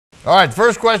All right,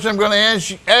 first question I'm going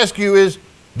to ask you is,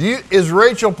 is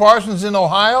Rachel Parsons in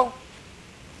Ohio?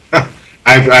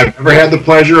 I've never had the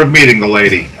pleasure of meeting the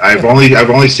lady. I've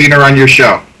only seen her on your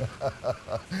show.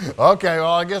 Okay,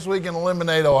 well, I guess we can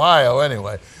eliminate Ohio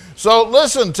anyway. So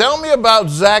listen, tell me about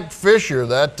Zach Fisher,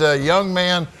 that young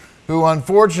man who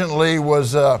unfortunately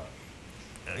was, I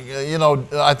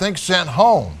think sent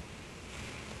home.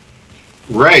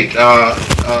 Right.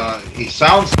 He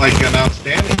sounds like an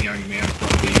outstanding young man from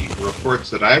the reports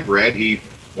that I've read. He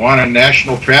won a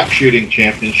national trap shooting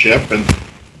championship, and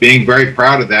being very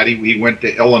proud of that, he went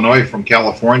to Illinois from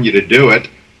California to do it.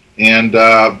 And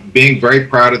being very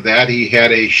proud of that, he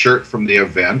had a shirt from the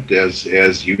event.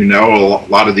 As you know, a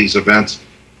lot of these events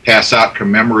pass out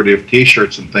commemorative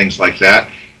T-shirts and things like that.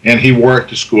 And he wore it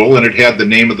to school, and it had the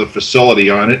name of the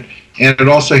facility on it. And it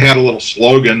also had a little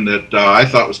slogan that I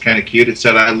thought was kind of cute. It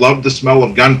said, "I love the smell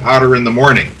of gunpowder in the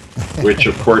morning," which,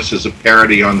 of course, is a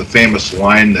parody on the famous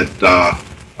line that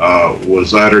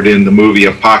was uttered in the movie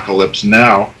Apocalypse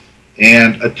Now.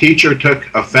 And a teacher took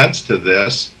offense to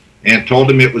this and told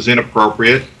him it was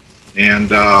inappropriate. And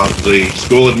the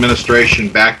school administration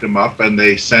backed him up, and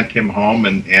they sent him home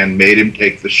and made him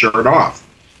take the shirt off.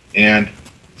 And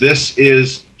this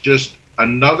is just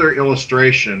another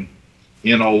illustration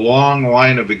in a long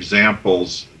line of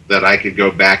examples that I could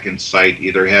go back and cite,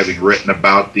 either having written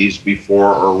about these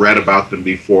before or read about them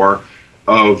before,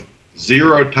 of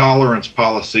zero tolerance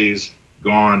policies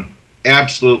gone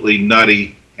absolutely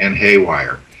nutty and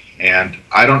haywire. And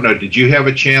I don't know, did you have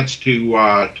a chance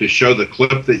to show the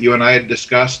clip that you and I had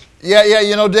discussed? Yeah,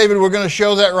 you know, David, we're going to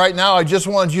show that right now. I just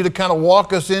wanted you to kind of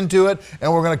walk us into it,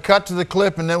 and we're going to cut to the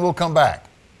clip, and then we'll come back.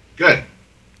 Good.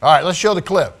 All right, let's show the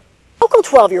clip. Local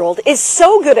 12-year-old is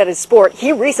so good at his sport,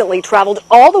 he recently traveled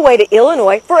all the way to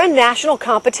Illinois for a national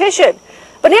competition.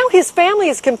 But now his family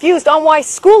is confused on why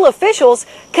school officials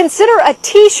consider a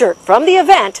T-shirt from the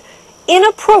event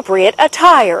inappropriate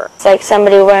attire. It's like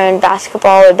somebody wearing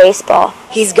basketball or baseball.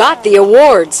 He's got the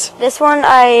awards. This one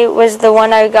was the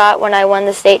one I got when I won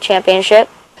the state championship.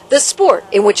 The sport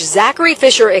in which Zachary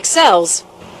Fisher excels,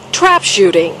 trap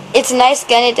shooting. It's a nice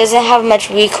gun. It doesn't have much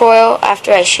recoil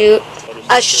after I shoot.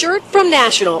 A shirt from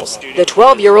nationals the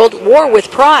 12-year-old wore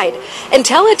with pride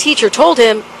until a teacher told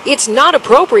him it's not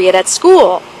appropriate at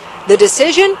school. The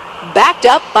backed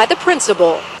up by the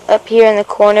principal. Up here in the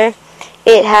corner,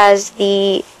 it has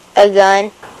a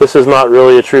gun. This is not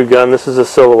really a true gun. This is a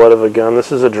silhouette of a gun.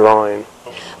 This is a drawing.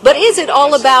 But is it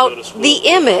all about the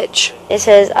image? It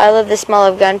says, "I love the smell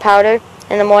of gunpowder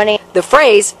in the morning." The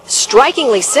phrase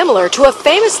strikingly similar to a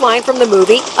famous line from the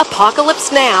movie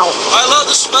Apocalypse Now. "I love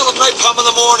the smell of napalm in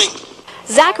the morning."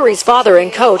 Zachary's father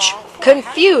and coach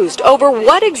confused over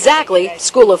what exactly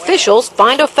school officials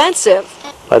find offensive.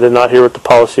 I did not hear what the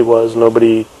policy was.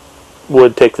 Nobody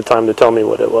would take the time to tell me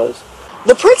what it was.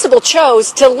 The principal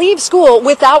chose to leave school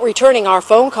without returning our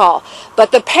phone call,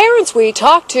 but the parents we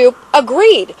talked to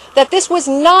agreed that this was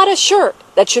not a shirt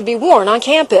that should be worn on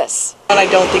campus. But I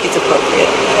don't think it's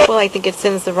appropriate. Well, I think it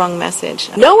sends the wrong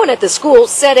message. No one at the school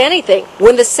said anything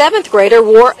when the 7th grader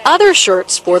wore other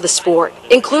shirts for the sport,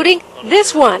 including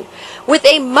this one, with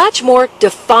a much more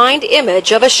defined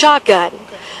image of a shotgun,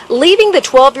 leaving the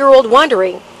 12-year-old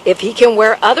wondering if he can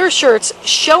wear other shirts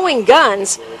showing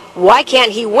guns. Why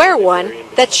can't he wear one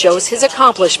that shows his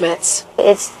accomplishments?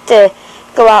 It's to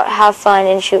go out, have fun,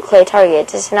 and shoot clay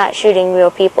targets. It's not shooting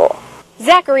real people.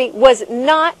 Zachary was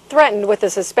not threatened with a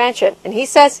suspension, and he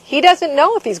says he doesn't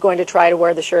know if he's going to try to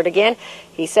wear the shirt again.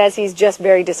 He says he's just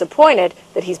very disappointed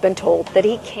that he's been told that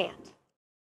he can't.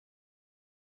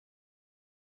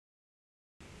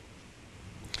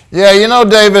 Yeah, you know,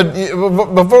 David,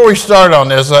 before we start on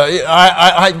this,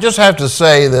 I just have to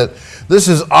say that this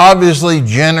is obviously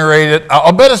generated.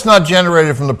 I'll bet it's not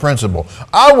generated from the principal.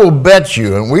 I will bet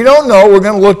you, and we don't know, we're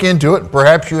going to look into it.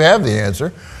 Perhaps you have the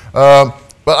answer.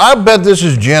 But I bet this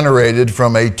is generated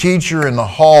from a teacher in the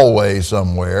hallway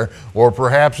somewhere, or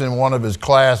perhaps in one of his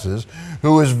classes,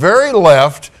 who is very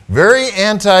left, very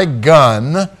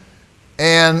anti-gun,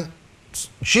 and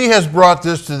she has brought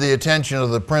this to the attention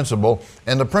of the principal,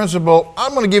 and the principal,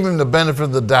 I'm going to give him the benefit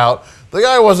of the doubt. The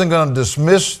guy wasn't going to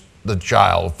dismiss the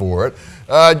child for it,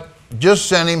 just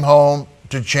sent him home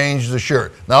to change the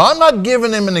shirt. Now, I'm not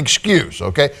giving him an excuse,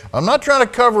 okay? I'm not trying to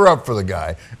cover up for the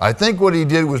guy. I think what he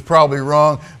did was probably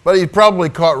wrong, but he probably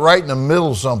caught right in the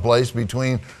middle someplace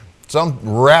between some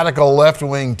radical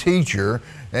left-wing teacher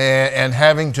and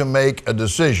having to make a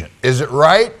decision. Is it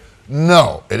right?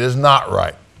 No, it is not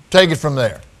right. Take it from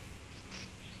there.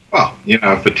 Well, you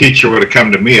know, if a teacher would have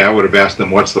come to me, I would have asked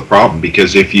them, what's the problem?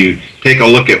 Because if you take a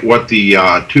look at what the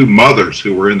two mothers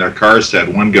who were in their car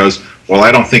said, one goes, well,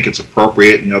 I don't think it's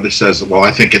appropriate, and the other says, well,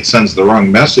 I think it sends the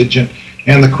wrong message.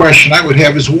 And the question I would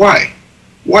have is why?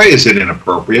 Why is it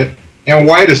inappropriate? And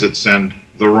why does it send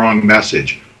the wrong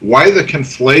message? Why the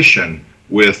conflation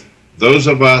with those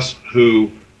of us who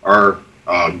are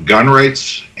gun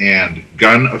rights and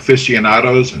gun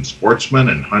aficionados and sportsmen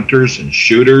and hunters and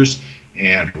shooters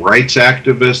and rights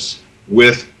activists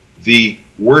with the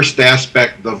worst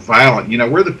aspect, the violent?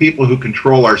 We're the people who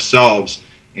control ourselves,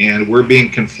 and we're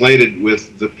being conflated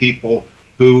with the people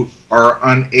who are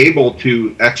unable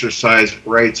to exercise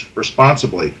rights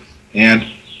responsibly. And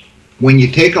when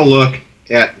you take a look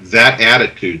at that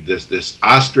attitude, this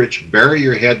ostrich, bury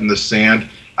your head in the sand.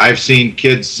 I've seen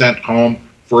kids sent home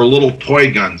for little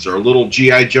toy guns or little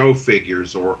G.I. Joe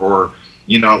figures or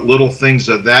little things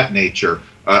of that nature.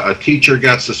 A teacher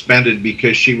got suspended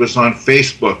because she was on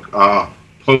Facebook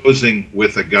posing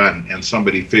with a gun, and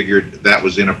somebody figured that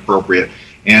was inappropriate.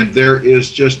 And there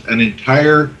is just an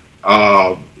entire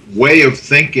way of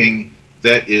thinking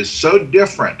that is so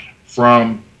different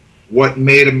from what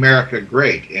made America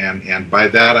great. And by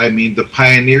that I mean the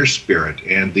pioneer spirit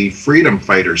and the freedom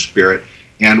fighter spirit,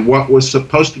 and what was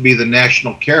supposed to be the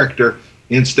national character,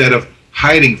 instead of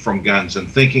hiding from guns and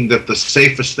thinking that the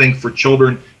safest thing for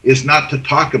children is not to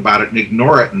talk about it and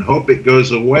ignore it and hope it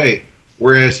goes away.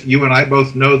 Whereas you and I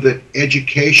both know that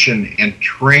education and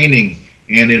training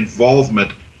and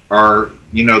involvement are,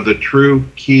 the true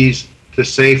keys to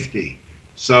safety.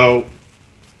 So,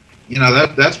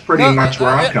 that's pretty much where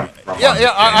I'm coming from.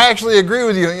 Yeah, I actually agree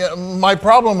with you. My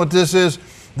problem with this is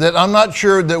that I'm not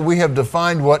sure that we have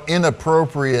defined what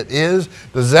inappropriate is.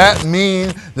 Does that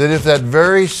mean that if that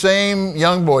very same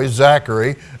young boy,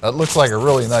 Zachary, looks like a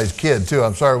really nice kid too,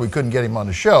 I'm sorry we couldn't get him on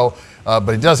the show,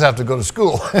 but he does have to go to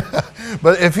school.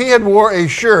 But if he had wore a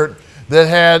shirt that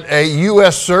had a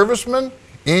U.S. serviceman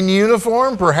in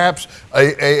uniform, perhaps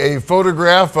a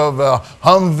photograph of a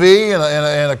Humvee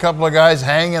and a couple of guys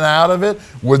hanging out of it,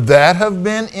 would that have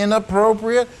been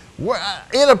inappropriate?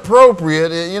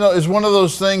 Inappropriate, is one of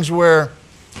those things where,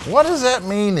 what does that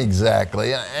mean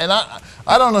exactly? And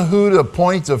I don't know who to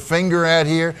point the finger at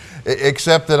here,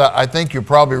 except that I think you're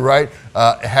probably right.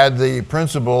 Had the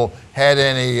principal had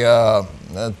any,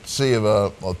 let's see if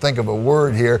I'll think of a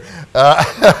word here,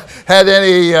 had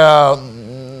any,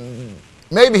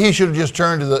 maybe he should have just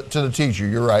turned to the teacher,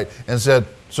 you're right, and said,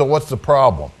 so what's the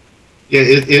problem? Yeah,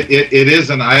 it is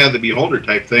an eye of the beholder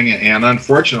type thing, and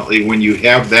unfortunately, when you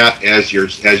have that as your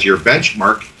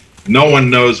benchmark, no one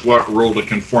knows what rule to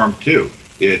conform to.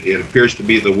 It appears to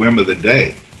be the whim of the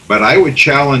day. But I would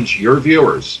challenge your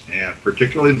viewers, and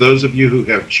particularly those of you who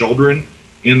have children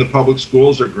in the public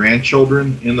schools or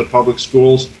grandchildren in the public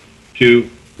schools, to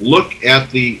look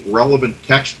at the relevant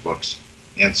textbooks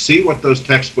and see what those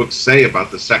textbooks say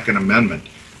about the Second Amendment,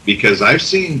 because I've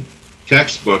seen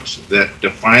textbooks that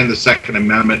define the Second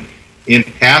Amendment in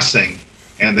passing,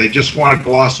 and they just want to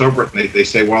gloss over it, and they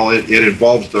say, well, it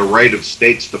involves the right of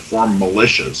states to form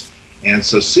militias. And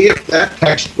so see if that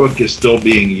textbook is still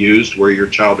being used where your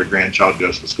child or grandchild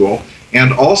goes to school,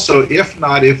 and also, if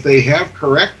not, if they have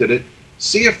corrected it,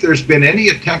 see if there's been any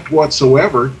attempt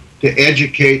whatsoever to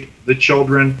educate the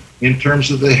children in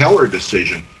terms of the Heller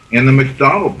decision and the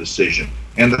McDonald decision,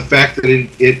 and the fact that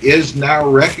it is now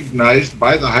recognized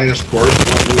by the highest court,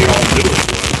 what we all knew it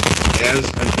was,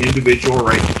 as an individual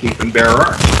right to keep and bear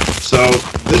arms. So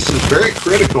this is very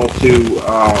critical to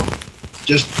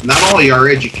just not only our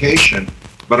education,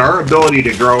 but our ability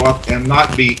to grow up and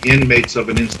not be inmates of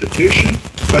an institution,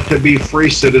 but to be free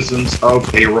citizens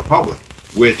of a republic,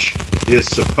 which is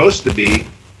supposed to be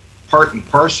part and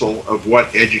parcel of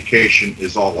what education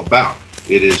is all about.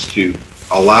 It is to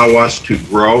allow us to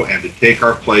grow and to take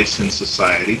our place in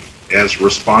society as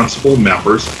responsible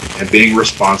members. And being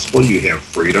responsible, you have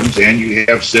freedoms and you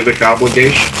have civic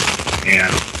obligations.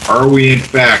 And are we in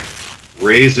fact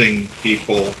raising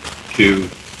people to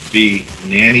be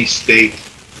nanny state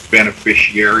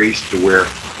beneficiaries to where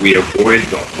we avoid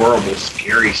the horrible,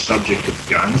 scary subject of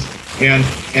guns?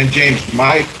 And James,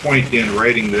 my point in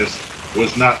writing this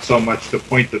was not so much to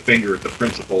point the finger at the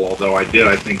principal, although I did,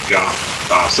 I think,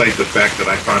 cite the fact that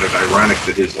I found it ironic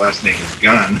that his last name is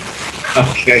Gunn.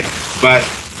 Okay, but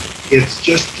it's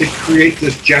just to create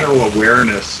this general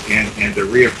awareness and to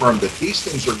reaffirm that these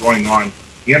things are going on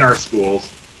in our schools,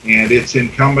 and it's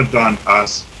incumbent on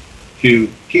us to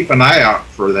keep an eye out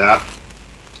for that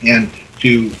and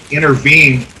to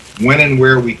intervene when and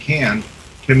where we can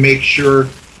to make sure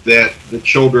that the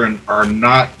children are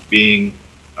not being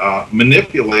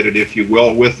manipulated, if you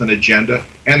will, with an agenda,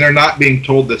 and they're not being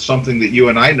told that something that you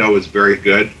and I know is very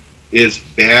good is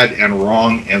bad and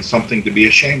wrong and something to be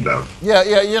ashamed of. Yeah,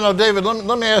 yeah. You know, David,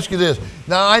 let me ask you this.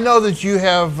 Now, I know that you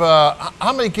have,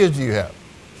 how many kids do you have?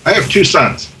 I have 2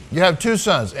 sons. You have 2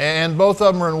 sons, and both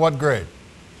of them are in what grade?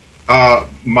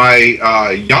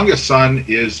 My youngest son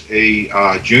is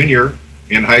a junior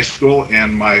in high school,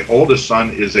 and my oldest son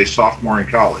is a sophomore in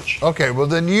college. Okay, well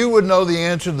then you would know the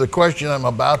answer to the question I'm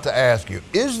about to ask you.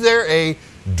 Is there a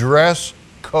dress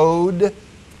code?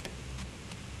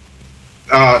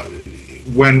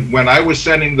 When I was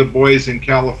sending the boys in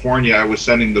California, I was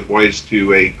sending the boys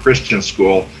to a Christian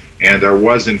school, and there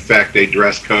was in fact a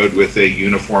dress code with a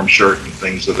uniform shirt and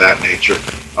things of that nature.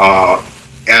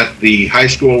 At the high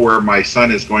school where my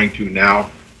son is going to now,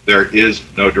 there is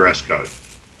no dress code.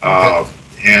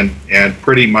 And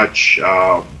pretty much,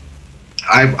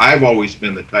 I've always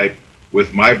been the type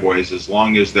with my boys, as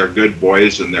long as they're good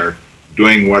boys and they're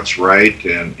doing what's right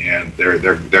and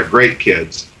they're great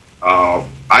kids.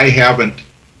 I haven't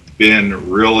been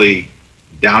really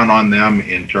down on them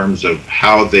in terms of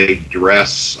how they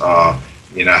dress,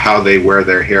 you know, how they wear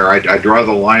their hair. I draw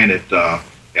the line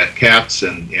at cats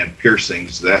and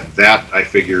piercings. That I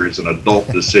figure is an adult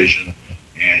decision.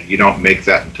 And you don't make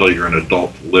that until you're an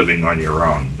adult living on your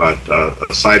own. But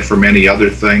aside from any other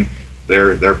thing,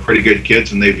 they're pretty good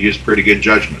kids, and they've used pretty good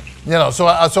judgment. You know, so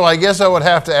I guess I would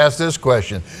have to ask this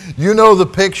question. You know the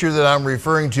picture that I'm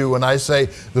referring to when I say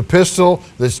the pistol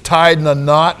that's tied in a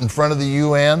knot in front of the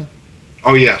UN?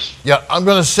 Oh, yes. Yeah, I'm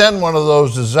going to send one of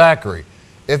those to Zachary.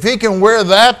 If he can wear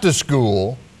that to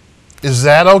school, is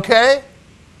that okay?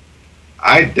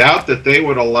 I doubt that they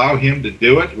would allow him to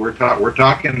do it. We're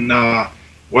talking...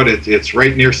 it's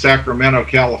right near Sacramento,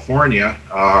 California,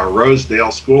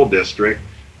 Rosedale School District.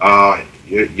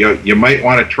 You might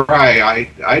want to try.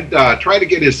 I'd try to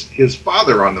get his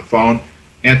father on the phone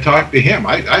and talk to him.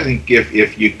 I think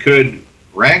if you could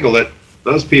wrangle it,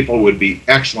 those people would be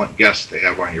excellent guests to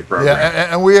have on your program.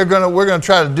 Yeah, and we're gonna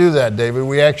try to do that, David.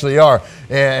 We actually are.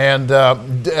 And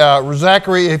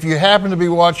Zachary, if you happen to be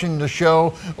watching the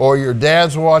show, or your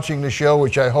dad's watching the show,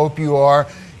 which I hope you are,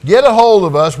 get a hold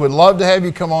of us. We'd love to have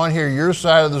you come on here, your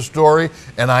side of the story.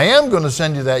 And I am going to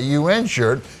send you that UN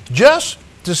shirt just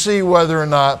to see whether or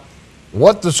not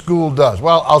what the school does.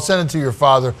 Well, I'll send it to your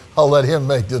father. I'll let him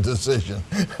make the decision.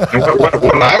 And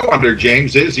what I wonder,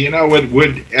 James, is, you know,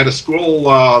 would at a school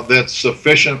that's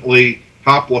sufficiently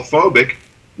hoplophobic,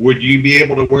 would you be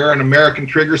able to wear an American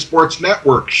Trigger Sports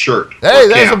Network shirt? Hey,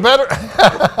 that's a better...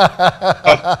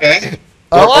 Okay.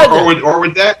 Or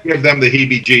would that give them the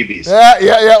heebie-jeebies?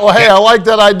 Yeah. Well, hey, I like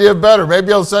that idea better.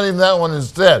 Maybe I'll send him that one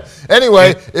instead.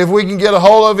 Anyway, if we can get a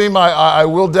hold of him, I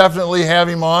will definitely have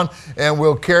him on, and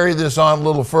we'll carry this on a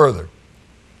little further.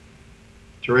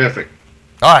 Terrific.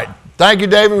 All right. Thank you,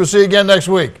 David. We'll see you again next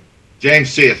week. James,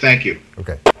 see you. Thank you.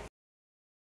 Okay.